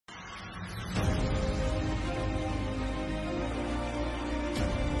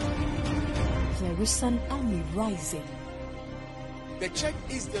Jerusalem army rising. The church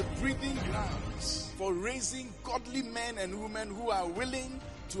is the breeding grounds for raising godly men and women who are willing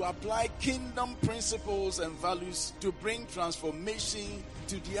to apply kingdom principles and values to bring transformation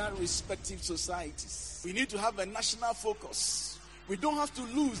to their respective societies. We need to have a national focus. We don't have to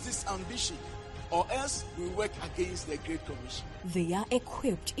lose this ambition, or else we work against the Great Commission. They are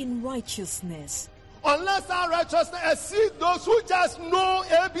equipped in righteousness. Unless our righteousness exceeds those who just know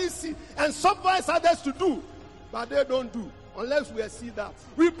ABC and supervise others to do, but they don't do. Unless we see that.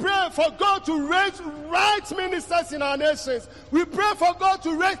 We pray for God to raise right ministers in our nations. We pray for God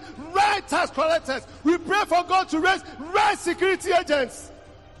to raise right tax collectors. We pray for God to raise right security agents.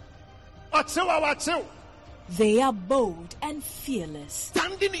 They are bold and fearless.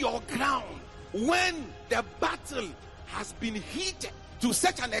 Standing your ground when the battle has been heated to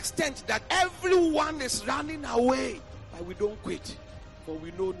such an extent that everyone is running away. But we don't quit, for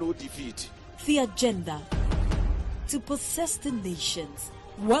we know no defeat. The agenda to possess the nations.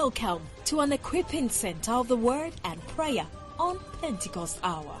 Welcome to an equipping center of the word and prayer on Pentecost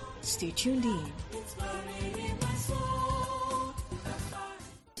Hour. Stay tuned in.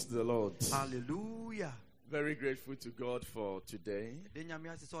 Praise the Lord. Hallelujah. Very grateful to God for today,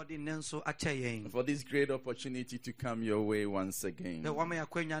 for this great opportunity to come your way once again.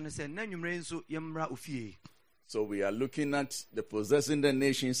 So we are looking at the Possessing the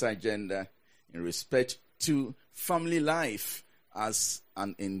Nations agenda in respect to family life as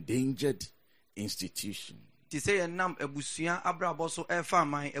an endangered institution.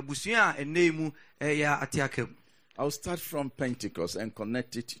 I'll start from Pentecost and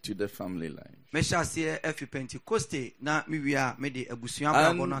connect it to the family life. And the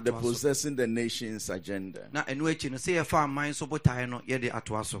Possessing the Nations agenda.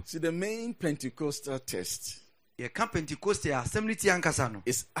 See, the main Pentecostal text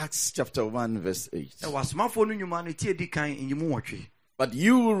is Acts chapter 1 verse 8. But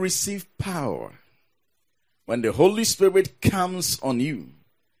you will receive power when the Holy Spirit comes on you,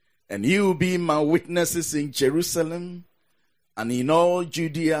 and you will be my witnesses in Jerusalem and in all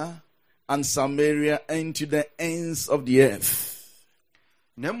Judea and Samaria and to the ends of the earth.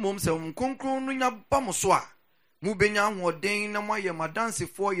 Mubenya hoden na moye madanse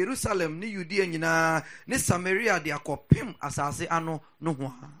for Jerusalem ni Judea nyina ni Samaria de akopem asase ano no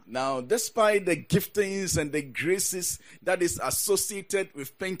ho. Now, despite the giftings and the graces that is associated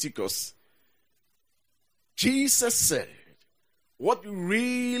with Pentecost, Jesus said what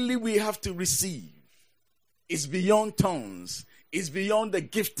really we have to receive is beyond tongues, is beyond the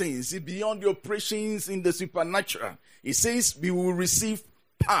giftings, is beyond the operations in the supernatural. He says we will receive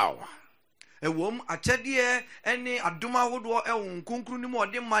power. Ewom achedie ene aduma hodo nkonkru ni mo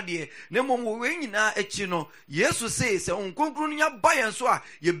de made na mom we nyina echi no Yesu say nkonkru nya bayen so a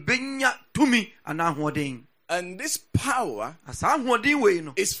ye benya tumi ana hoden. And this power asa hoden we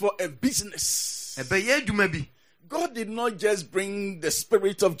no is for a business. Ebeye aduma bi. God did not just bring the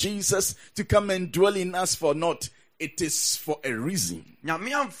Spirit of Jesus to come and dwell in us for naught. It is for a reason.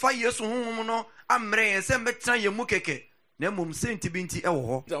 Nyame amfa Yesu honhom no amre se metra ye mu keke. I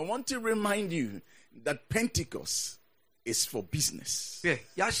want to remind you that Pentecost is for business.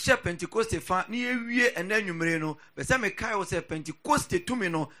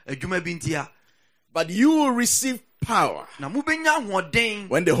 But you will receive power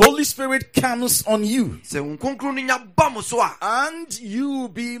when the Holy Spirit comes on you, and you will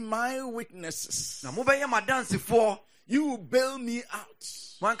be my witnesses. You will bail me out,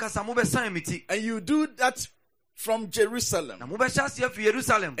 and you do that from Jerusalem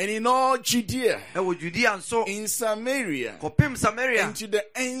and in all Judea, in Samaria, and to the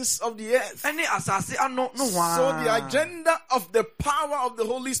ends of the earth. So the agenda of the power of the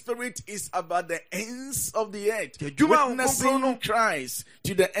Holy Spirit is about the ends of the earth, witnessing Christ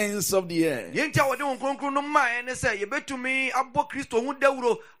to the ends of the earth.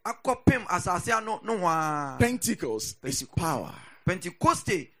 Pentecost is power.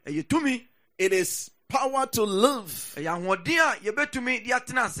 It is power to live a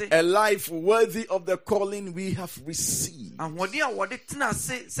life worthy of the calling we have received.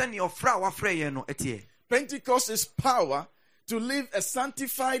 Pentecost is power to live a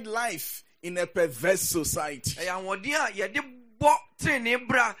sanctified life in a perverse society. To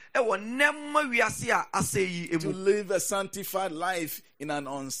live a sanctified life in an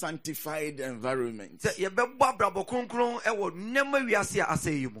unsanctified environment.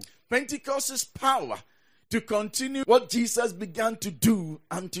 Pentecost is power to continue what Jesus began to do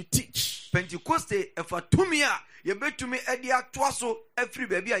and to teach. Pentecost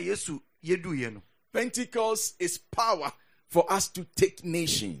is power for us to take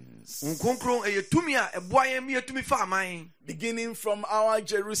nations. Beginning from our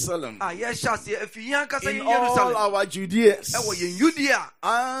Jerusalem, in all our Judeas,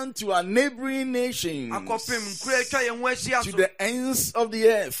 and to our neighboring nations, to the ends of the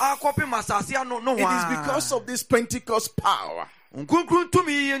earth. It is because of this Pentecost power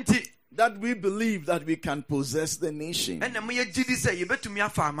that we believe that we can possess the nation, that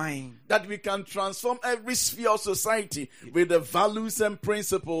we can transform every sphere of society with the values and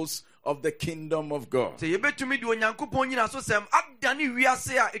principles of the kingdom of God.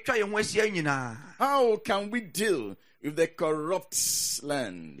 How can we deal with the corrupt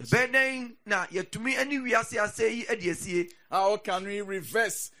land? How can we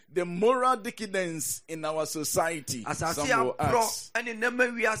reverse the moral decadence in our society? Some will ask.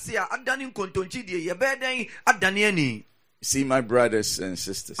 See, my brothers and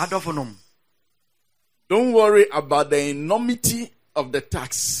sisters, don't worry about the enormity of the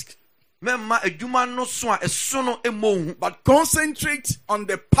task, but concentrate on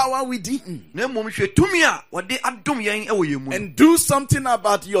the power within, and do something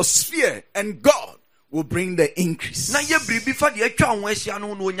about your sphere, and God will bring the increase.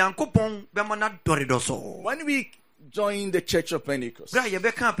 When we joined the Church of Pentecost,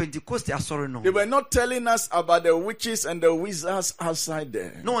 they were not telling us about the witches and the wizards outside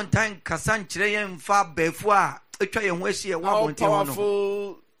there. How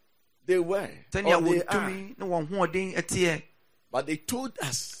powerful they were, or they are. But they told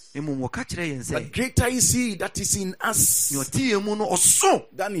us that greater is he that is in us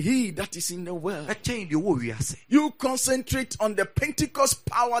than he that is in the world. You concentrate on the Pentecost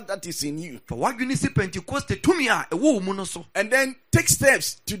power that is in you, and then take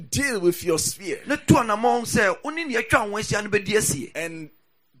steps to deal with your sphere, and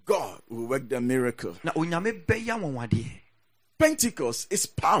God will work the miracle. Pentecost is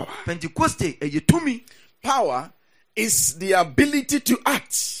power. Power is the ability to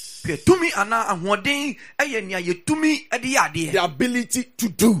act. The ability to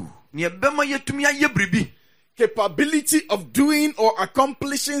do. Capability of doing or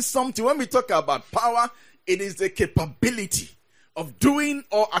accomplishing something. When we talk about power, it is the capability of doing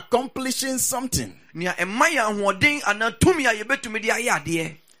or accomplishing something.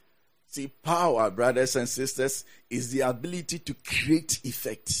 See, power, brothers and sisters, is the ability to create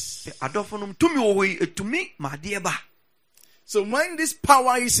effects. So when this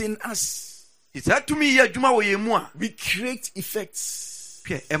power is in us, we create effects.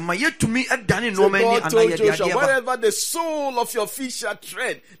 So God told Joshua, wherever the sole of your feet shall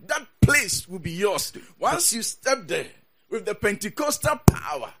tread, that place will be yours. Once you step there with the Pentecostal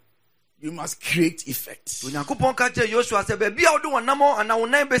power, you must create effects.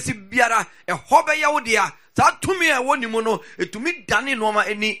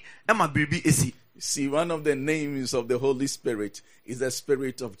 See, one of the names of the Holy Spirit is the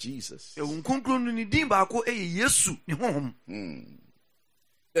Spirit of Jesus. The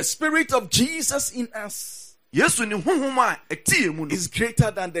Spirit of Jesus in us is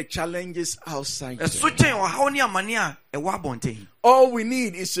greater than the challenges outside. All we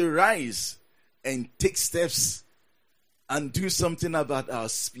need is to rise and take steps and do something about our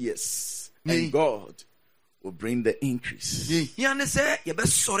spheres, and God will bring the increase.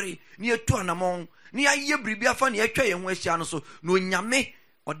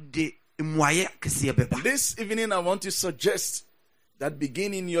 This evening I want to suggest that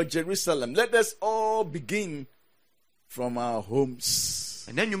begin in your Jerusalem. Let us all begin from our homes.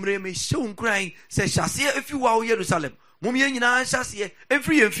 If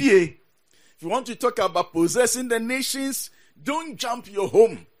you want to talk about possessing the nations, don't jump your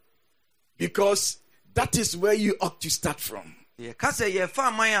home, because that is where you ought to start from. Now,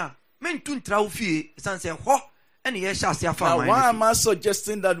 why am I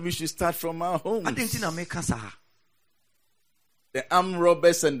suggesting that we should start from our homes? The armed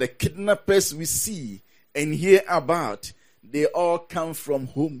robbers and the kidnappers we see and hear about, they all come from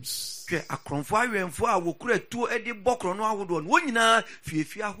homes.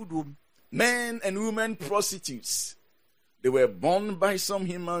 Men and women prostitutes, they were born by some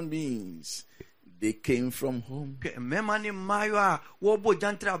human beings. They came from home.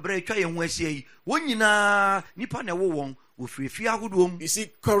 You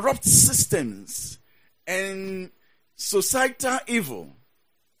see, corrupt systems and societal evil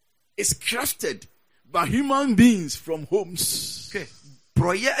is crafted by human beings from homes.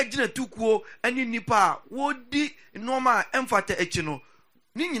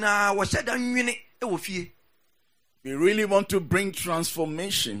 We really want to bring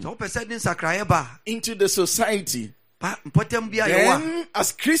transformation into the society. Then,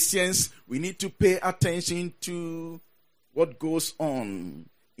 as Christians, we need to pay attention to what goes on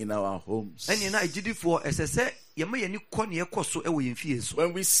in our homes. When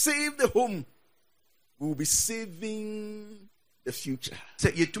we save the home, we'll be saving the future.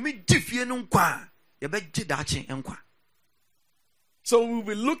 So we'll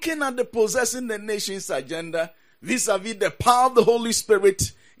be looking at the possessing the nations agenda vis-a-vis the power of the Holy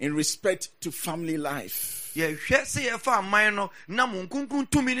Spirit in respect to family life. See,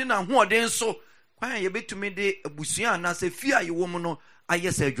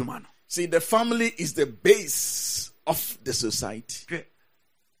 the family is the base of the society.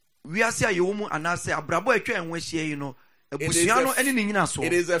 It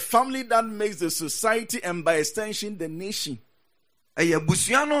is a family that makes the society and by extension the nation. So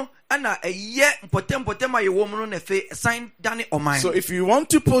if you want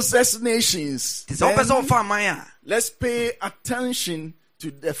to possess nations, let's pay attention to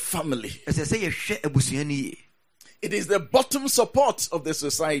the family. It is the bottom support of the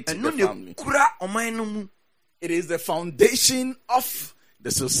society, the family. It is the foundation of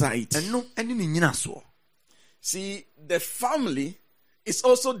the society. See, the family is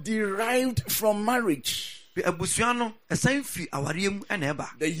also derived from marriage. The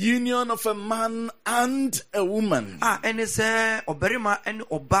union of a man and a woman. And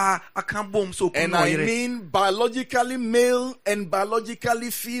I mean biologically male and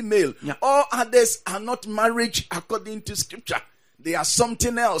biologically female. Yeah. All others are not marriage according to scripture. They are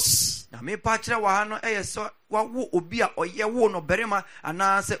something else.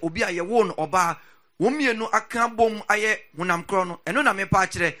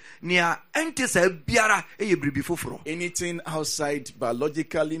 Anything outside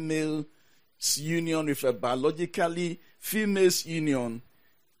biologically male's union with a biologically female's union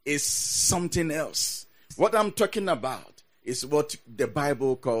is something else. What I'm talking about is what the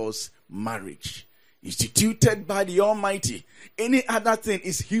Bible calls marriage, instituted by the Almighty. Any other thing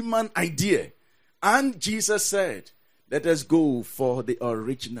is human idea. And Jesus said, let us go for the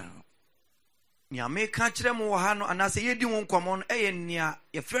original. Nyamekye wahano anase yedi wonkwamon nia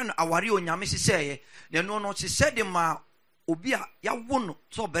ye friend aware onyame hyehyeye ne no no hyehyede ma obi a yawo no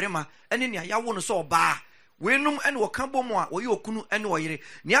so berema ene nia yawo no so oba wenum ene woka bomu a woye okunu ene woyere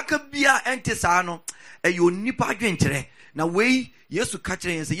ne aka bia ente saa no onipa adwenkyere na wei Yesu ka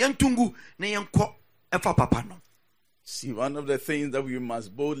kire yense yentungu ne yenko efa papa no. See, one of the things that we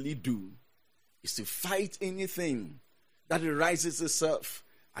must boldly do is to fight anything that rises itself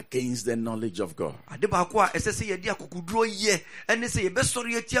against the knowledge of God. It is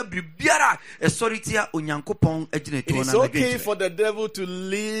okay for the devil to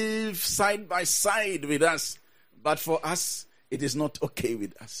live side by side with us, but for us, it is not okay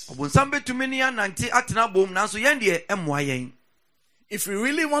with us. If we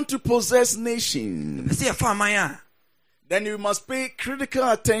really want to possess nations, then we must pay critical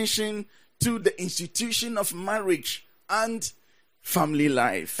attention to the institution of marriage and family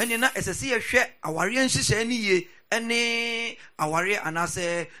life. See,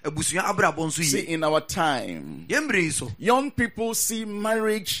 in our time, young people see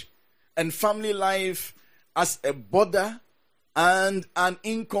marriage and family life as a bother and an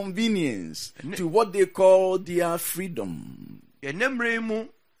inconvenience to what they call their freedom. The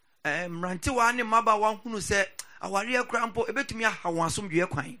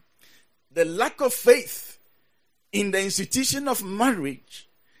lack of faith in the institution of marriage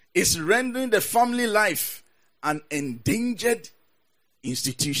is rendering the family life an endangered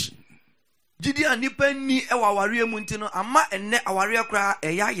institution. You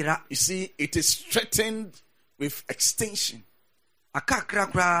see, it is threatened with extinction.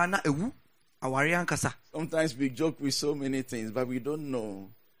 Sometimes we joke with so many things, but we don't know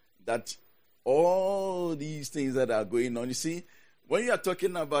that all these things that are going on. You see, when you are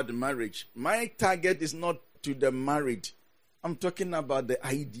talking about marriage, my target is not to the married. I'm talking about the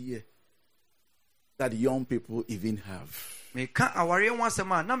idea that young people even have. And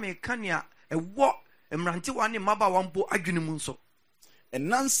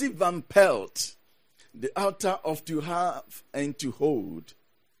Nancy Van Pelt, the author of To Have and to Hold,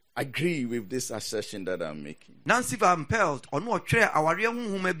 agree with this assertion that I'm making. Nancy Van Pelt,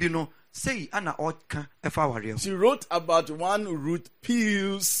 she wrote about one Ruth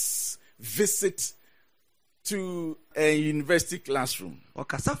Peel's visit to a university classroom. And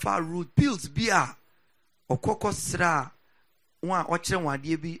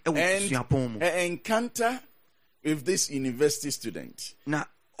her encounter with this university student. Now,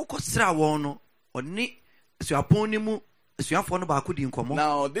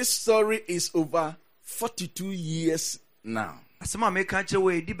 this story is over 42 years now.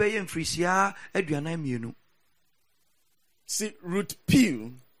 See, Ruth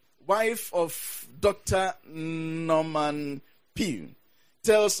Peel, wife of Dr. Norman Peel,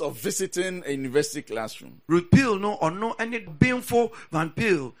 tells of visiting a university classroom. Ruth Peel no or no any painful Van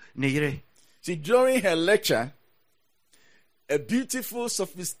Peel ne. See, during her lecture, a beautiful,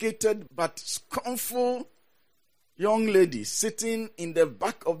 sophisticated but scornful young lady sitting in the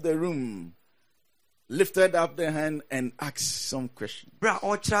back of the room lifted up their hand and asked some question. Bra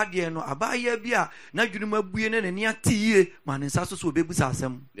ochra no abaya bia na dwunuma bue ne ne atie manensa so obebusa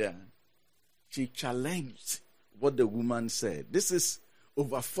asem. Yeah. She challenged what the woman said. This is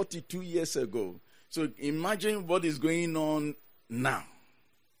over 42 years ago. So imagine what is going on now.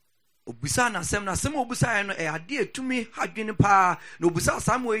 Obusa na asem obusa no ade etumi hadwene pa na obusa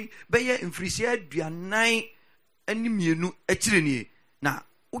asam we beye mfirisia aduanan ani mienu akire nie na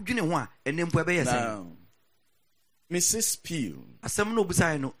udwene ho a enempo beye sen. Now, Mrs. Peel, asem no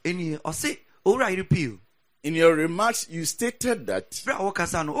obusa no eni ose owura Peel. In your remarks you stated that bra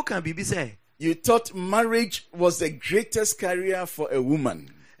wokasa no okan bibi say you thought marriage was the greatest career for a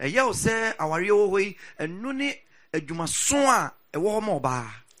woman. Eya say aware wo hoi enu ne adwumaso a ewo ho ma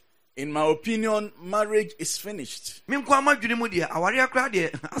oba. In my opinion, marriage is finished. And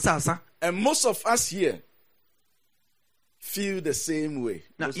most of us here feel the same way.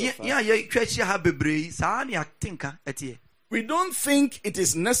 We don't think it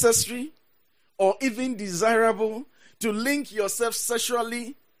is necessary or even desirable to link yourself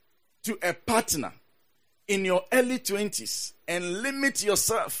sexually to a partner in your early 20s and limit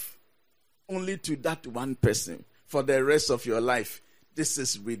yourself only to that one person for the rest of your life. This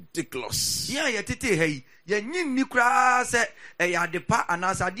is ridiculous. Yeah, hey. Ni kra se depa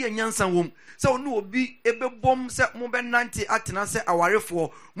anasa de nyansa wom. Se no obi ebe bom se mo be nante atena se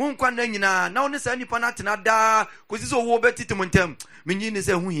awarefo. Mo nkwa na nyina na one se nipa na atena da kosi se wo betiti mo ntem. Menyi ni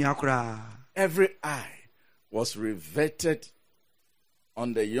se hu hia kra. Every eye was riveted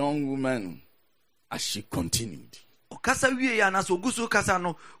on the young woman as she continued. Okasa wie ya na so gusu kasa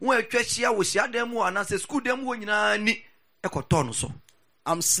no wo atwa hia wo hia dem wo anasa school dem wo nyina ni.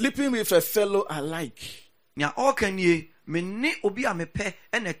 I'm sleeping with a fellow I like. I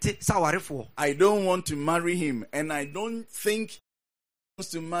don't want to marry him, and I don't think he wants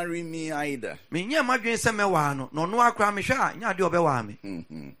to marry me either. This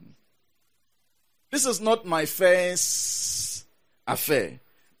is not my first affair,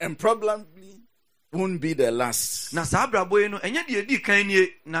 and probably won't be the last.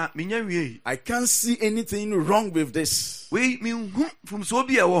 I can't see anything wrong with this.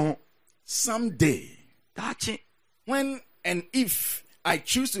 Someday, when and if I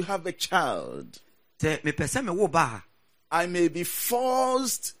choose to have a child, I may be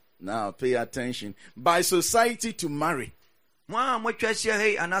forced, now pay attention, by society to marry. But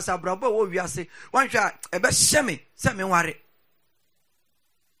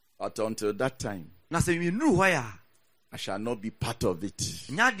until that time, I shall not be part of it.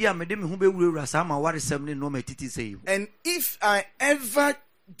 And if I ever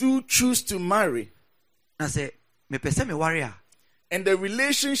do choose to marry, and the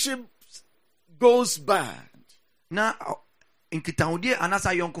relationship goes bad, if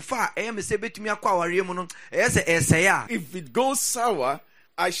it goes sour,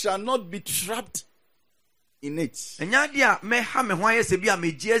 I shall not be trapped in it. Yeah.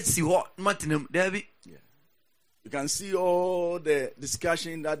 You can see all the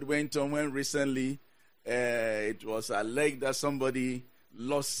discussion that went on when recently it was alleged that somebody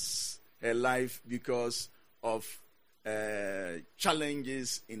lost her life because of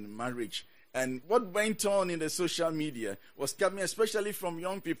challenges in marriage. And what went on in the social media was coming especially from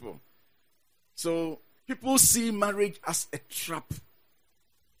young people. So people see marriage as a trap.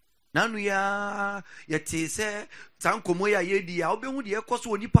 Nanu ya yete se tankomo ya yedi ya obehu de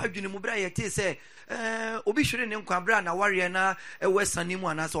ekoso onipa adwene mu bra yete se obi hwere ne nkwabra na ware na ewesane mu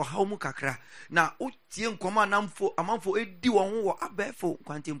ana so hawo mu kakra na otie nkoma anamfo amanfo edi won wo abefo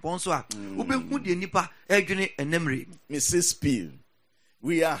kwantempon so a obehu de nipa adwene enemre. Mrs. Peel,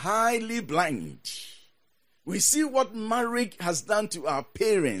 we are highly blind. We see what marriage has done to our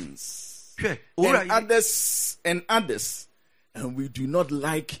parents and others, and we do not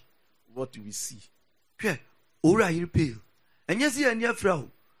like what we see. Ora Peel. And yes, ye near fro,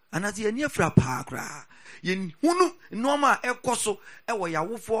 and as ye near fra pakra. Yen hunu normal ekoso ewo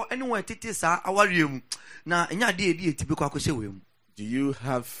yawo for anywhere titisa our room. Na nya de typical kwase. Do you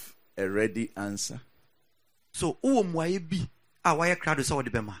have a ready answer? So why be a wire crowd so the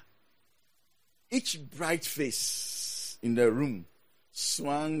bema. Each bright face in the room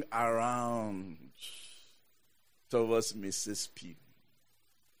swung around towards Mrs. P.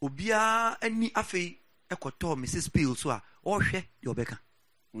 Obia any afe ekoto Mrs. Peel so a ohwe de obeka.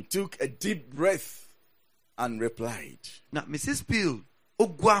 Who took a deep breath and replied. Na Mrs. Peel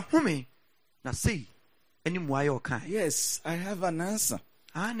ogua home na say any muaye okan. Yes, I have an answer.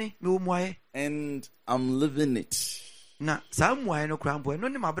 Ane me muaye and I'm living it. Na sa muaye no krambo no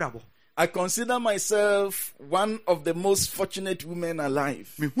ne mabrabo. I consider myself one of the most fortunate women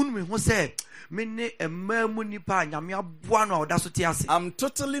alive. Me hu say me ne emamu nipa nyame aboa no oda so te ase. I'm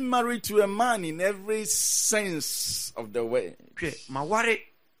totally married to a man in every sense of the word. Hwe maware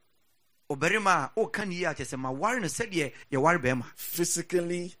oberima o kan yi a chese maware no se de ye ware bema.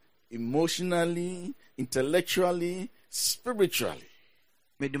 Physically, emotionally, intellectually, spiritually.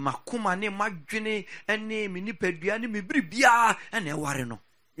 Me de makoma ne madwene ene me nipadua ne me biribia ene ware no.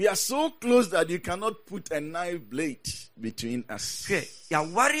 We are so close that you cannot put a knife blade between us. We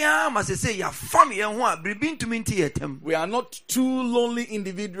are not two lonely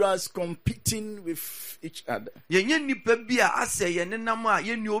individuals competing with each other. See,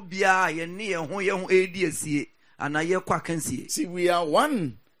 we are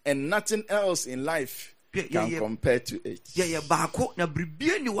one and nothing else in life can compare to it.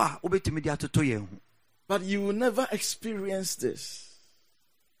 But you will never experience this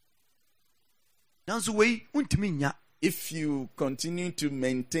if you continue to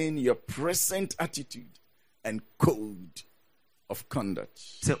maintain your present attitude and code of conduct.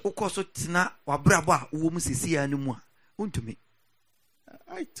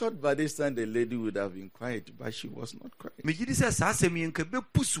 I thought by this time the lady would have been quiet, but she was not quiet.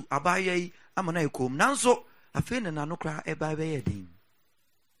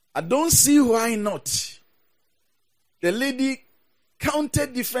 I don't see why not. The lady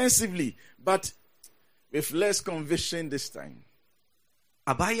counted defensively, but with less conviction this time.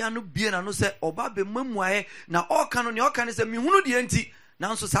 Why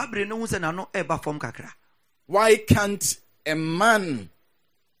can't a man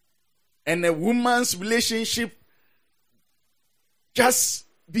and a woman's relationship just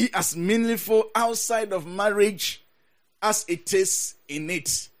be as meaningful outside of marriage as it is in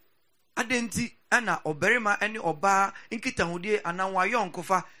it? Ana oberima eni oba nkitahudie ananwa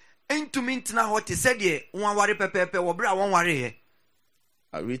yonkofa entumi ntina ho te sede won ware pepepe wo bra won ware he.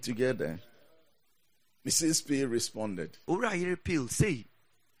 Are we together? Mrs. P responded. Ora yere Peel say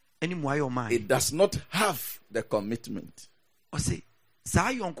eni muaye o man. It does not have the commitment. O say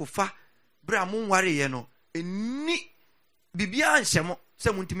sa yonkofa bra mon ware ye no eni bibia anhyemo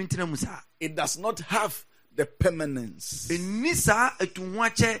se muntimi ntina mu sa. It does not have the permanence. It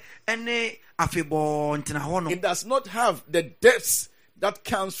does not have the depths that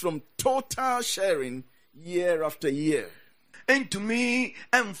comes from total sharing year after year.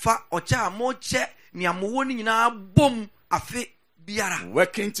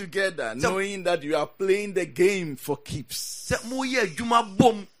 Working together, knowing that you are playing the game for keeps. Do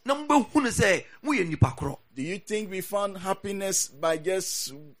you think we found happiness by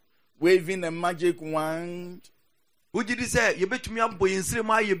just waving a magic wand? No,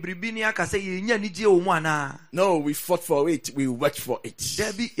 we fought for it. We worked for it.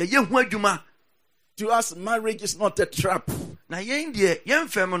 To us, marriage is not a trap. It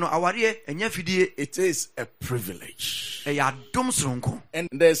is a privilege. And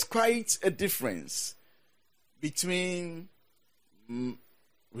there's quite a difference between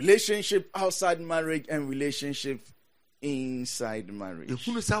relationship outside marriage and relationship inside marriage.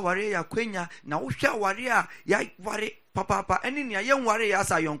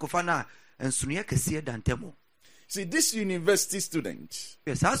 See, this university student,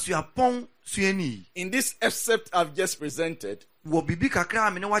 in this excerpt I've just presented,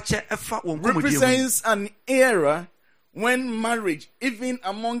 represents an era when marriage, even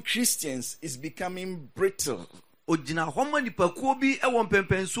among Christians, is becoming brittle and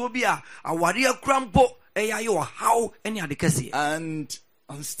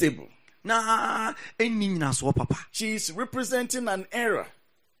unstable. She's representing an era.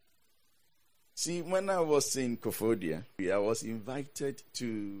 See, when I was in Kofodia, I was invited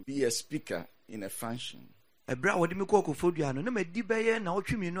to be a speaker in a function. And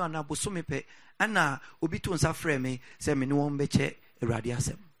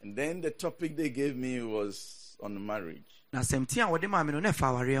then the topic they gave me was on marriage.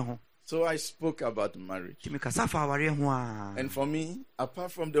 So I spoke about marriage. And for me,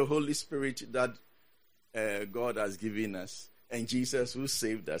 apart from the Holy Spirit that God has given us and Jesus who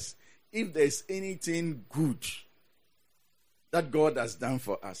saved us, if there's anything good that God has done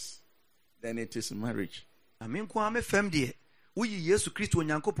for us, then it is marriage. woyi Yesu Kristo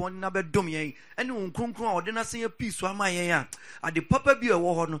onyankopɔn na bɛdom yɛn ɛne wo nkronkron a ɔde na sɛ yɛ peace ama yɛn a ade papa bi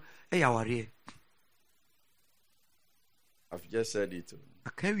ɛwɔ hɔ no ɛyɛ awareɛ. I've just said it.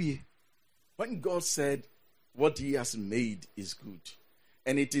 Akawie. When God said what he has made is good,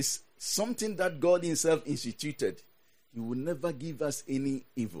 and it is something that God himself instituted, he will never give us any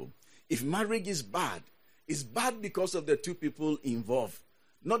evil. If marriage is bad, it's bad because of the two people involved,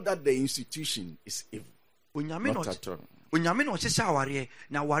 not that the institution is evil. Not at all. Onyame no hyehyɛ awareɛ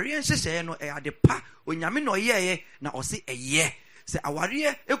na awareɛ nhyehyɛeɛ no ɛyɛ ade pa. Onyame no ɔyɛeɛ na ɔse ɛyɛ. Sɛ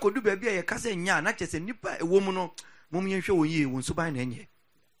awareɛ ekodu baabi a yɛka sɛ nya na kyɛ sɛ nipa ɛwɔ mu no mom yɛhwɛ wɔ yie wɔn suban na ɛnyɛ.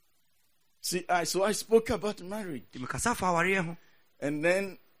 See, so I spoke about marriage. Mekasa fa awareɛ ho. And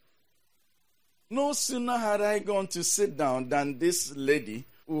then no sooner had I gone to sit down than this lady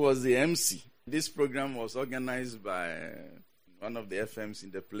who was the MC. This program was organized by one of the FMs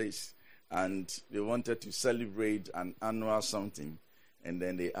in the place. And they wanted to celebrate an annual something. And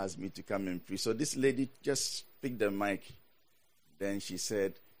then they asked me to come and preach. So this lady just picked the mic. Then she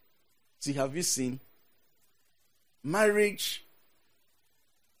said, see, have you seen? Marriage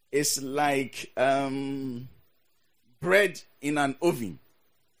is like bread in an oven.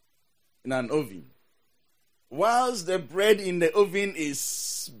 In an oven. Whilst the bread in the oven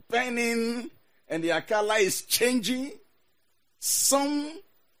is burning and the color is changing, some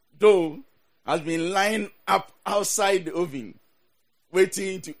dough has been lying up outside the oven,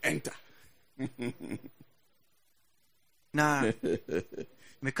 waiting to enter. Na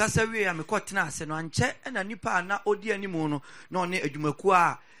mekasa wie a mekɔtena ase no ankyɛ ɛna nipa na odi animu no na ɔne adwumakuo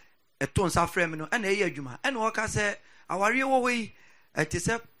a ɛto nsa frɛ me no ɛna ɛyɛ adwuma ɛna ɔka sɛ awareɛ wɔ wɔ yi ɛte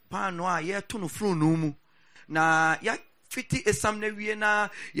sɛ paano a yɛto no funu mu na ya fiti esam na wie na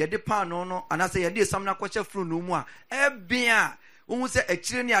yɛde paano no anase yɛde esam na kɔhyɛ funu mu a ɛbea wohu sɛ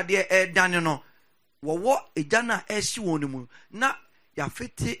akyire ne adeɛ ɛdane no wɔwɔ egya na ɛhye wɔn mu na ya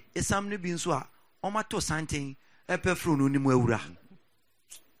fiti esam no bi nso a ɔmato santen ɛpɛ funu no mu awura.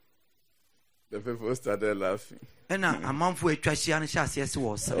 The people started laughing. Ena amanfo atwa hyia no hyɛ aseɛ sɛ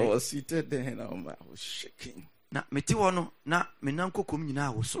wɔ sɛ. I was seated there and I was shaking. Na meti wɔ no na menam kokom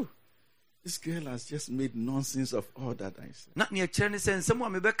nyinaa wɔ so. This girl has just made nonsense of all that I said. Na ne kyerɛ ne sɛ nsɛm a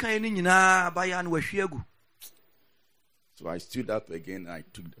mebɛka ne nyinaa baya no wahwie agu. So I stood up again and I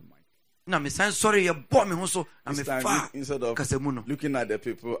took the mic. Na me san sorry ye bɔ me ho so na me fa instead of looking at the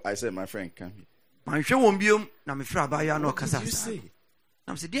people, I said, my friend, come here. Man hwɛ wɔn biom na me fra baya no kasa. What did you say?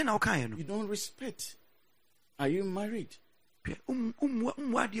 Na me sɛ deɛ na wokae no. You don't respect. Are you married? Then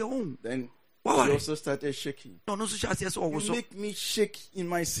he also started shaking. No, You make me shake in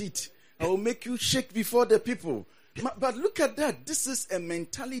my seat. I will make you shake before the people. But look at that. This is a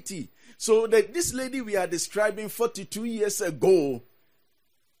mentality. So that this lady we are describing 42 years ago,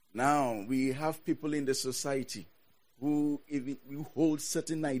 now we have people in the society who hold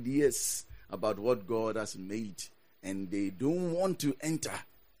certain ideas about what God has made, and they don't want to enter.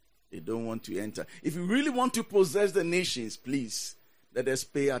 They don't want to enter. If you really want to possess the nations, please, let us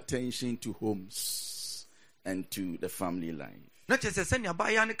pay attention to homes and to the family life. Na kyerɛ sɛ nea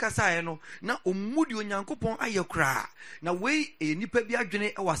baayɛ ne kasaeɛ no na ɔmmudi onyankopɔn ayɛ koraa na wei ɛyɛ nipa bi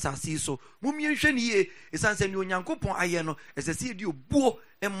adwene ɛwɔ asase yi so mommyɛnhwɛ ne yie ɛsiane sɛ nea onyankopɔn ayɛ no ɛsɛ sɛ yɛde obuo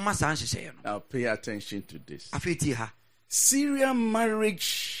ɛmma saa nhyehyɛeɛ no. Now pay attention to this. Afei tie ha. Serial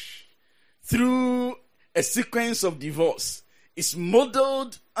marriage through a sequence of divorce is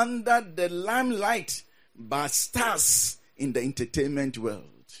modeled under the limelight by stars in the entertainment world.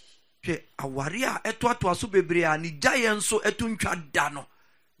 Aware a ɛtoatoa so bebree a ne gyaeɛ nso ɛto ntwa da no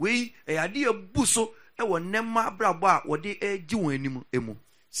wei ɛyɛ ade abu so ɛwɔ nnɛmma abrabɔ a wɔde agye wɔn anim emu.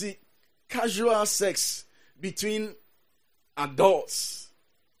 See, casual sex between adults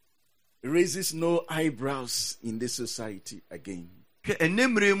raises no eyebrows in this society again.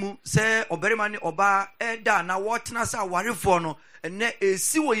 Ɛnɛmmerɛ mu sɛ ɔbarima ne ɔbaa ɛda na wɔtena sɛ awarefoɔ no ɛnɛ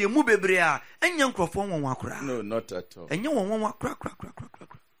ɛsi wɔ yɛn mu bebree a ɛnyɛ nkurɔfoɔ wɔn koraa. No, not at all. Ɛnyɛ wɔn koraa.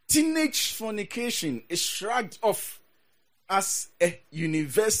 Teenage fornication is shrugged off as a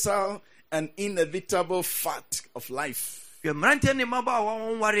universal and inevitable fact of life. Mmerante ne mmabaawa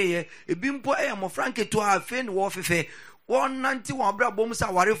wɔn wareɛ ebi mpo ɛyɛ mmɔfra nketewa a afei ne wɔfefɛ wɔnante wɔn abrabɔ mu sɛ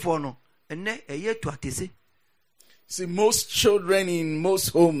awarefoɔ no ɛnɛ ɛyɛ tu atese. See, most children in most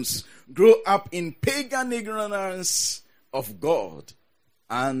homes grow up in pagan ignorance of God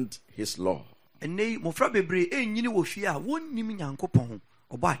and His law. Ɛnɛ mmɔfra bebree ɛnyini wɔ fie a wɔnnim Nyankopɔn ho.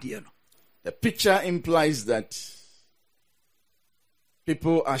 The picture implies that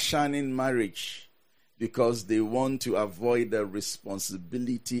people are shunning marriage because they want to avoid the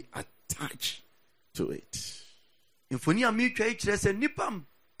responsibility attached to it. Mfoni a mitwa ikyerɛ sɛ nipa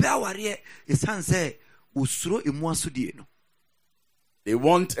mpɛ awareɛ ɛsiane sɛ osuro emu asodie no. They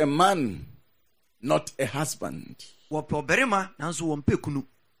want a man, not a husband.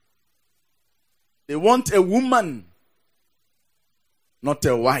 They want a woman, not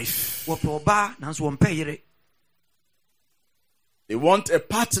a wife. They want a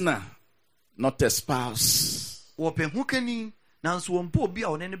partner, not a spouse. They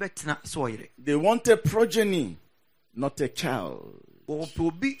want a progeny, not a child.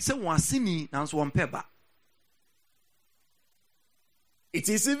 It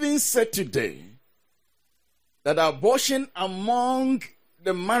is even said today that abortion among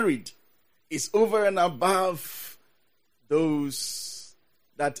the married is over and above those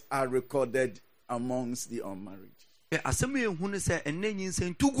that are recorded amongst the unmarried.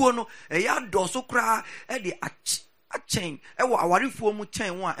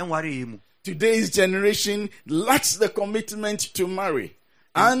 Today's generation lacks the commitment to marry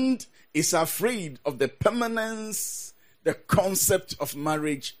and is afraid of the permanence the concept of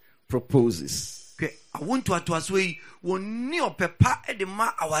marriage proposes. And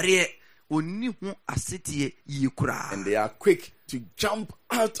they are quick to jump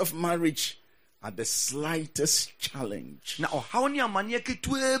out of marriage at the slightest challenge.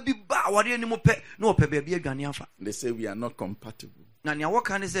 They say we are not compatible.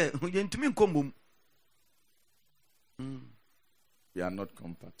 We are not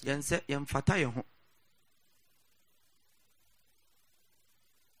compatible.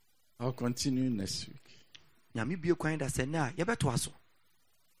 I'll continue next week.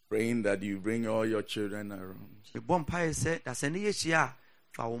 Praying that you bring all your children around.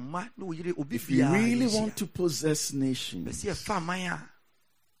 If you really want to possess nations,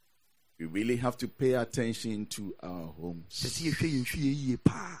 we really have to pay attention to our homes.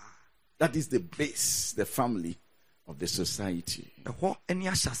 That is the base, the family of the society.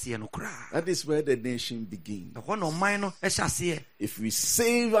 That is where the nation begins. If we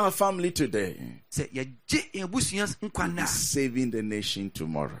save our family today, we'll be saving the nation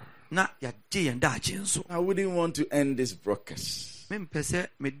tomorrow. I wouldn't want to end this broadcast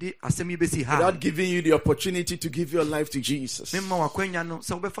without giving you the opportunity to give your life to Jesus. The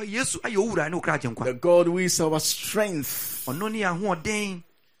God who is our strength,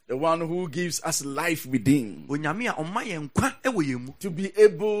 the one who gives us life within, to be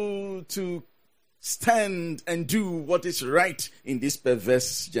able to stand and do what is right in this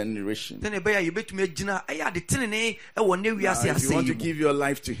perverse generation. Now, if you want to give your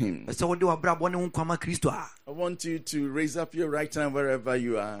life to Him, I want you to raise up your right hand wherever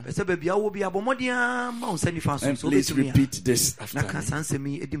you are. And please repeat this after me.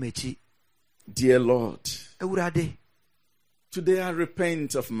 Dear Lord, today I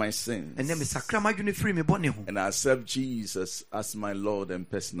repent of my sins and I accept Jesus as my Lord and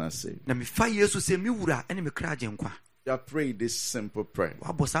personal Savior. You have prayed this simple prayer.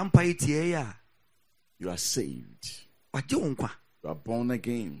 You are saved. You are born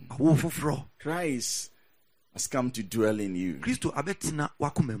again. Christ has come to dwell in you.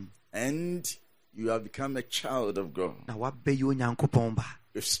 And you have become a child of God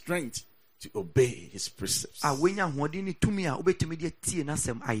with strength to obey His precepts. The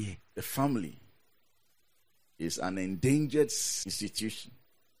family is an endangered institution.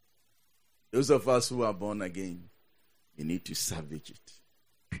 Those of us who are born again, we need to salvage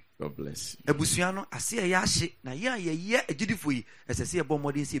it. God bless you.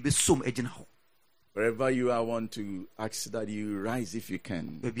 Wherever you are, I want to ask that you rise if you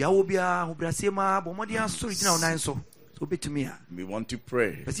can. We want to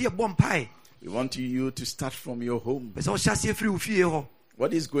pray. We want you to start from your home.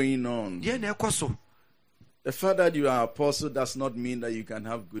 What is going on? The fact that you are apostle does not mean that you can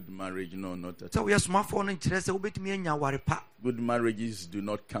have good marriage. No, not at all. Good marriages do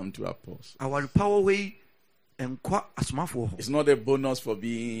not come to apostles. It's not a bonus for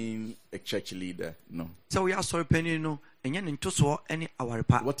being a church leader. No.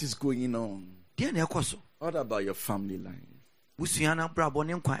 What is going on? What about your family life? Where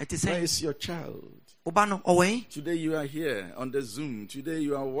is your child? Today you are here on the Zoom. Today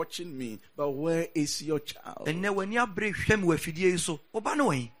you are watching me. But where is your child?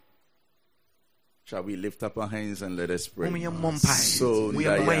 Shall we lift up our hands and let us pray?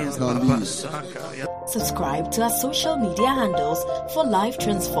 Subscribe to our social media handles for life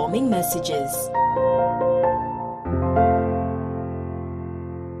transforming messages.